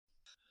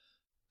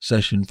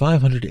Session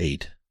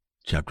 508,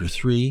 Chapter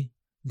 3,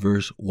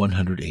 Verse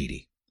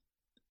 180.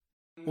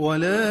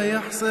 ولا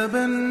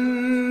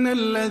يحسبن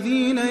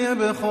الذين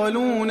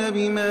يبخلون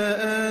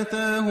بما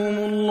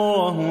آتاهم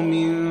الله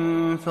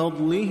من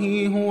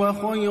فضله هو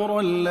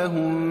خيرا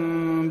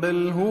لهم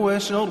بل هو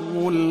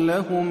شر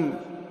لهم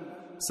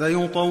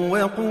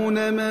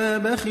سيطوقون ما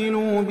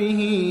بخلوا به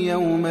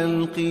يوم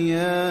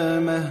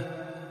القيامة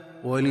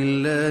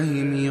ولله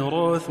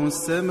ميراث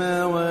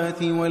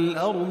السماوات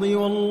والأرض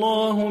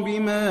والله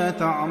بما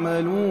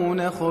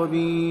تعملون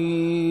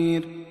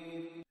خبير.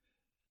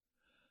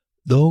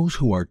 Those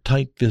who are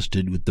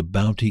tight-fisted with the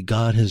bounty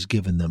God has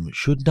given them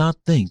should not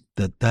think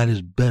that that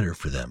is better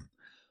for them.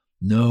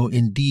 No,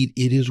 indeed,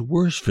 it is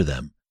worse for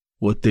them.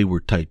 What they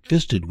were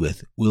tight-fisted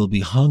with will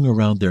be hung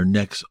around their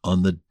necks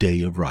on the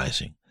day of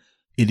rising.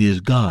 It is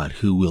God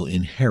who will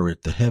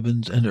inherit the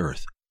heavens and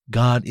earth.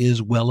 God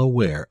is well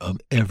aware of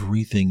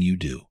everything you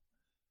do.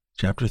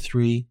 Chapter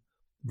 3,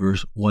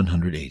 verse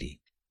 180.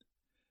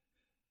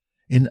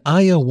 In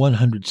Ayah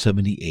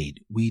 178,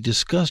 we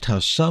discussed how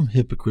some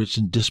hypocrites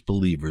and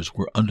disbelievers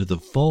were under the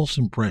false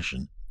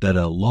impression that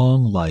a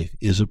long life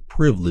is a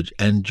privilege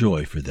and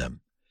joy for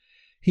them.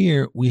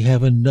 Here we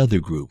have another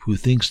group who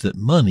thinks that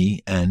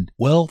money and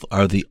wealth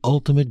are the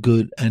ultimate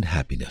good and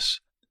happiness.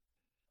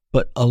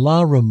 But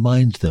Allah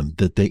reminds them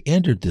that they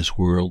entered this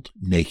world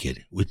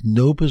naked, with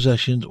no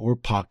possessions or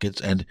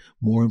pockets, and,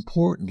 more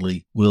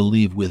importantly, will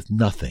leave with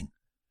nothing.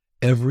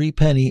 Every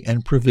penny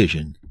and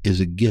provision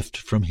is a gift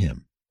from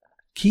Him.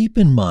 Keep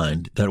in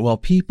mind that while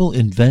people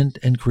invent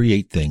and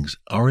create things,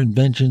 our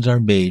inventions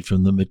are made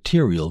from the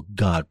material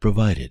God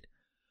provided.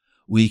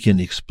 We can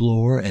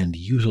explore and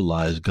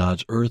utilize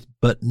God's earth,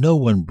 but no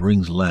one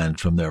brings land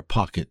from their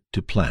pocket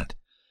to plant.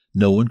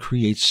 No one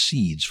creates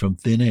seeds from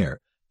thin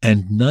air,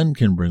 and none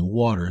can bring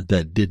water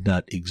that did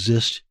not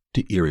exist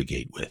to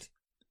irrigate with.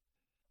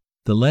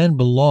 The land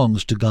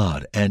belongs to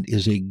God and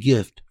is a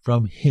gift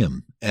from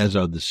Him, as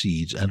are the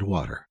seeds and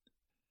water.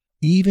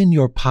 Even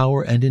your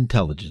power and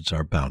intelligence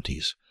are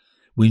bounties.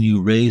 When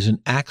you raise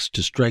an axe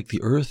to strike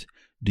the earth,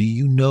 do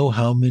you know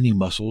how many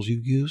muscles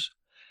you use?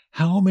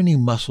 How many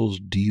muscles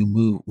do you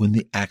move when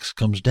the axe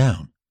comes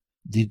down?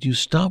 Did you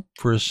stop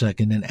for a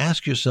second and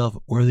ask yourself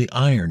where the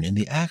iron in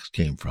the axe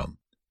came from?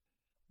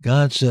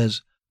 God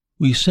says,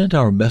 "We sent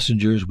our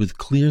messengers with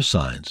clear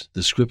signs,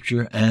 the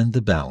scripture and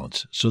the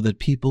balance, so that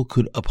people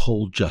could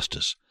uphold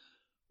justice.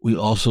 We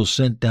also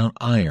sent down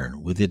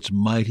iron with its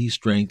mighty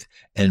strength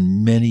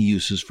and many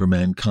uses for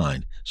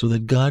mankind, so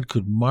that God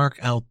could mark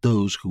out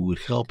those who would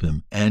help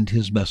Him and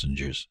His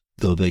messengers,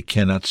 though they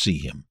cannot see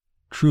Him.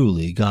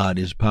 Truly God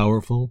is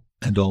powerful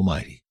and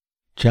almighty."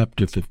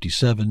 Chapter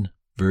 57,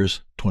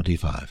 verse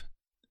 25.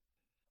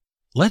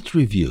 Let's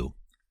review.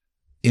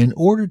 In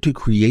order to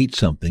create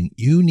something,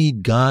 you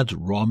need God's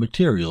raw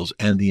materials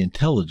and the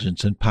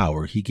intelligence and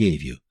power He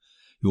gave you.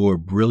 Your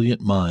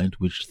brilliant mind,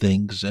 which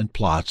thinks and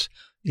plots,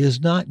 is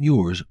not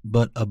yours,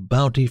 but a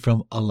bounty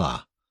from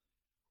Allah.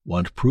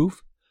 Want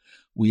proof?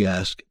 We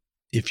ask,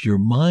 if your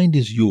mind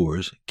is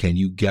yours, can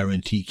you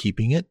guarantee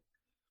keeping it?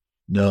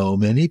 No,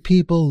 many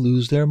people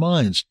lose their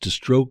minds to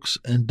strokes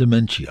and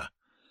dementia.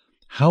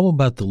 How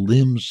about the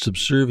limbs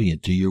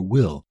subservient to your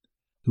will?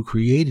 Who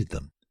created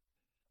them?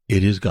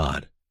 It is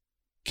God.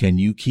 Can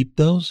you keep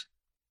those?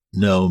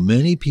 No,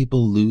 many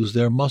people lose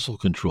their muscle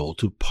control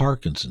to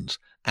Parkinson's,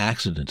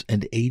 accidents,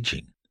 and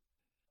aging.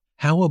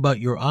 How about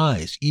your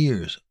eyes,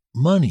 ears,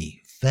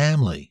 money,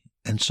 family,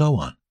 and so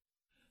on?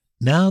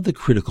 Now the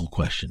critical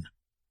question.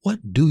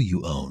 What do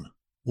you own?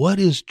 What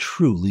is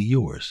truly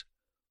yours?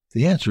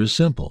 The answer is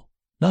simple.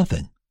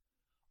 Nothing.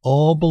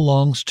 All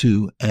belongs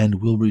to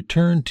and will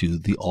return to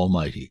the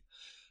Almighty.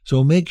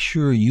 So make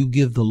sure you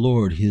give the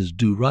Lord His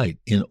due right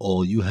in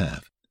all you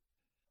have.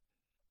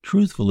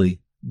 Truthfully,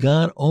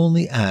 God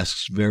only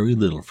asks very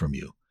little from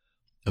you.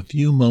 A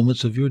few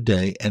moments of your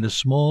day and a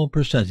small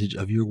percentage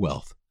of your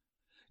wealth.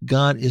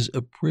 God is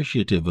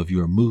appreciative of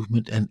your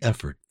movement and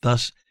effort.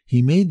 Thus,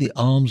 He made the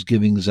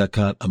almsgiving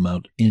zakat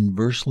amount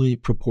inversely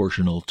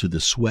proportional to the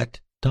sweat,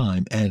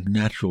 time, and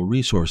natural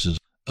resources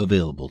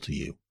available to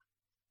you.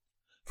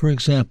 For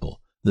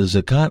example, the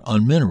zakat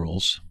on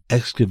minerals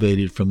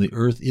excavated from the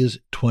earth is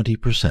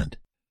 20%.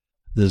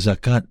 The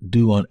zakat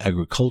due on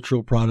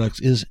agricultural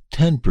products is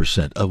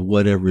 10% of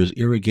whatever is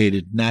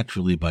irrigated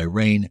naturally by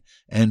rain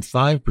and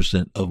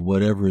 5% of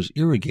whatever is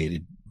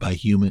irrigated by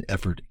human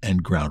effort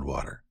and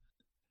groundwater.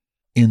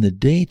 In the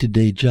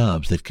day-to-day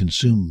jobs that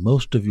consume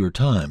most of your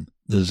time,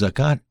 the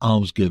zakat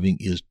almsgiving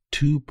is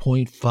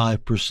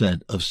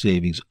 2.5% of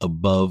savings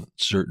above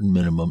certain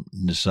minimum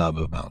nisab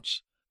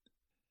amounts.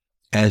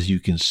 As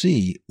you can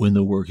see, when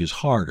the work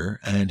is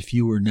harder and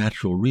fewer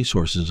natural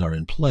resources are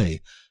in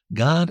play,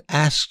 God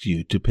asks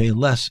you to pay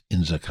less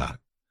in zakat.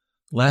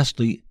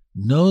 Lastly,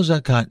 no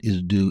zakat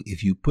is due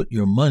if you put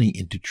your money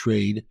into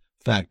trade,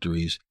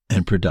 factories,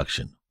 and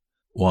production.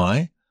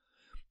 Why?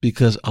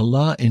 Because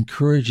Allah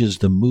encourages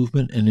the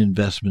movement and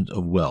investment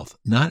of wealth,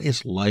 not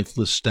its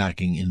lifeless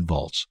stacking in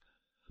vaults.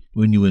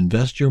 When you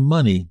invest your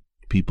money,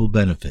 people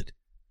benefit.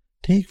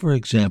 Take, for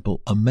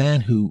example, a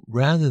man who,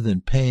 rather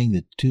than paying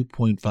the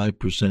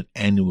 2.5%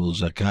 annual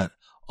zakat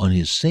on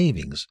his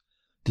savings,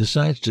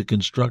 decides to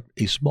construct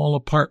a small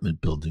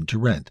apartment building to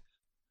rent.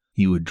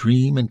 He would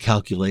dream and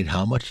calculate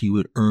how much he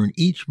would earn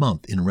each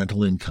month in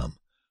rental income.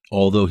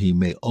 Although he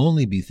may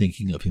only be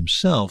thinking of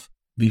himself,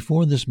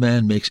 before this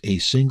man makes a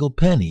single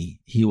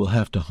penny, he will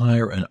have to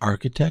hire an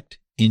architect,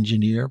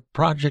 engineer,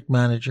 project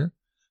manager,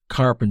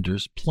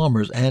 carpenters,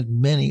 plumbers, and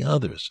many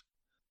others.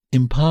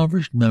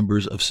 Impoverished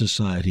members of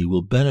society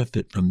will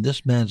benefit from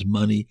this man's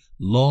money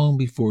long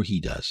before he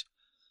does.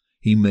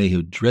 He may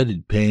have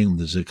dreaded paying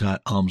the zakat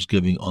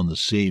almsgiving on the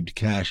saved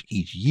cash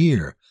each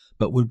year,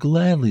 but would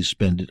gladly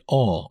spend it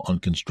all on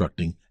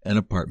constructing an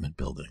apartment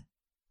building.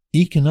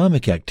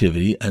 Economic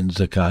activity and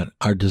zakat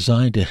are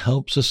designed to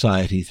help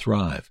society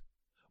thrive.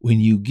 When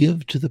you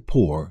give to the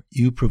poor,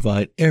 you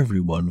provide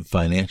everyone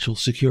financial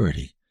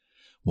security.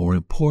 More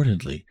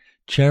importantly,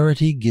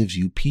 charity gives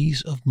you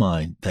peace of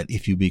mind that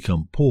if you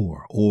become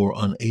poor or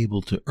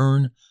unable to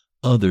earn,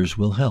 others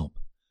will help.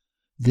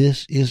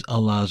 This is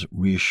Allah's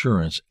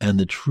reassurance and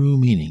the true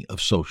meaning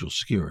of social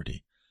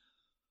security.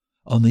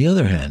 On the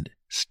other hand,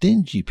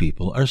 stingy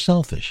people are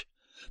selfish.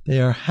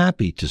 They are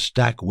happy to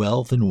stack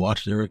wealth and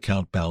watch their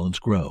account balance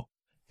grow.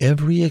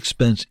 Every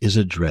expense is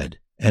a dread,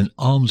 and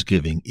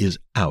almsgiving is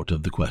out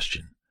of the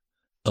question.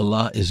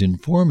 Allah is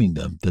informing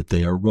them that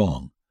they are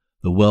wrong.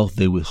 The wealth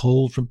they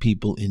withhold from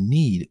people in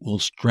need will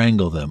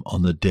strangle them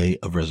on the day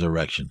of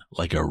resurrection,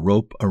 like a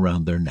rope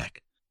around their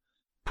neck.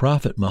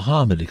 Prophet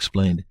Muhammad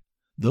explained,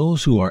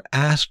 "Those who are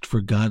asked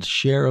for God's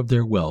share of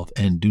their wealth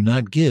and do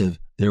not give,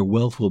 their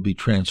wealth will be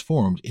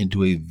transformed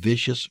into a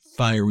vicious,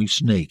 fiery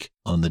snake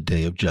on the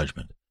day of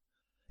judgment.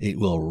 It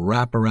will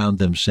wrap around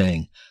them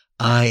saying,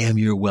 'I am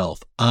your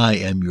wealth, I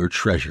am your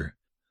treasure.'"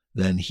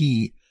 Then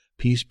he,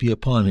 peace be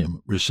upon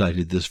him,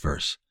 recited this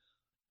verse.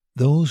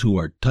 Those who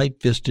are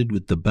tight-fisted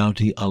with the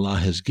bounty Allah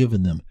has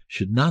given them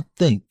should not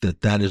think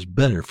that that is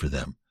better for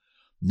them.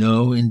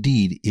 No,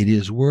 indeed, it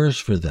is worse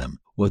for them.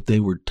 What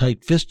they were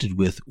tight-fisted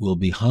with will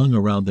be hung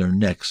around their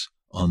necks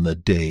on the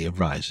day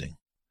of rising.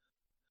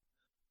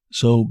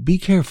 So be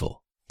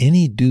careful.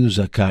 Any due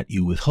zakat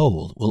you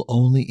withhold will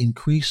only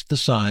increase the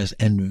size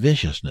and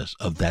viciousness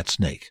of that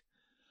snake.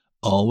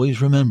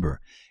 Always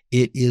remember,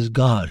 it is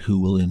God who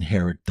will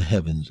inherit the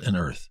heavens and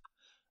earth.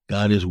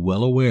 God is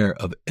well aware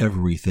of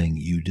everything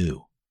you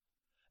do.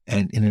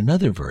 And in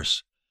another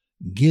verse,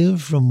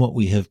 "Give from what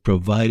we have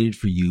provided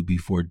for you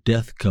before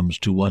death comes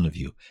to one of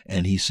you."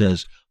 And he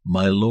says,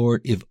 "My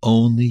Lord, if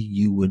only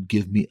you would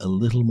give me a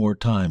little more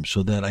time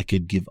so that I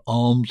could give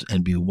alms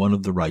and be one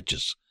of the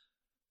righteous."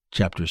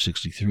 Chapter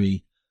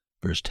 63,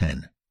 verse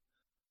 10.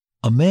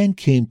 A man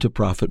came to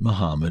Prophet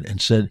Muhammad and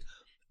said,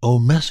 "O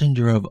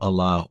Messenger of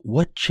Allah,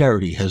 what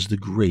charity has the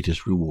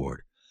greatest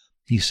reward?"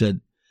 He said,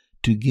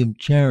 "To give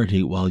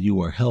charity while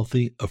you are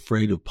healthy,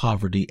 afraid of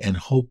poverty, and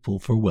hopeful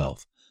for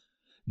wealth.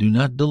 Do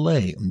not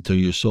delay until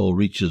your soul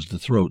reaches the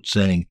throat,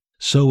 saying,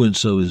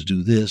 'So-and-so is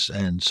due this,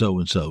 and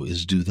so-and-so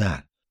is due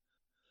that.'"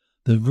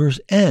 The verse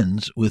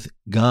ends with,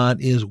 "God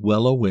is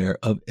well aware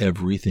of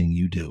everything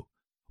you do,"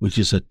 which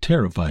is a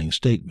terrifying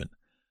statement.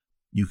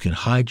 You can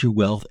hide your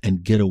wealth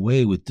and get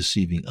away with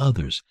deceiving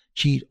others,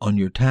 cheat on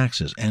your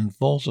taxes, and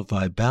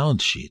falsify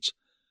balance sheets.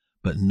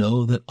 But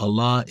know that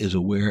Allah is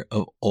aware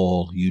of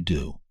all you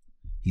do.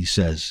 He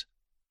says,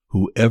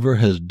 "Whoever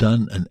has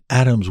done an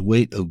atom's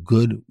weight of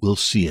good will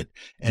see it,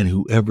 and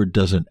whoever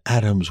does an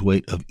atom's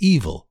weight of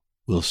evil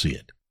will see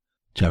it."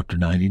 Chapter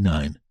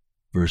 99,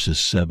 verses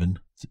 7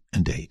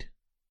 and 8.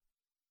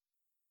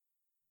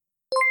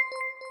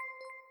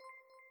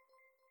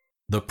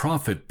 The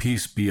Prophet,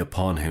 peace be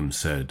upon him,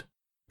 said,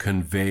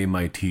 "Convey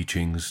my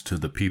teachings to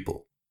the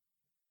people,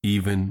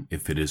 even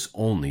if it is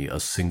only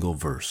a single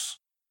verse."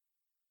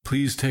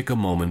 Please take a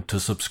moment to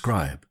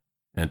subscribe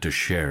and to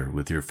share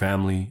with your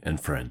family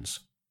and friends.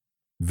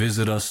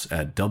 Visit us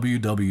at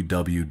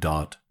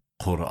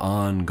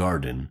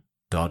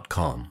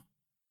www.qurangarden.com.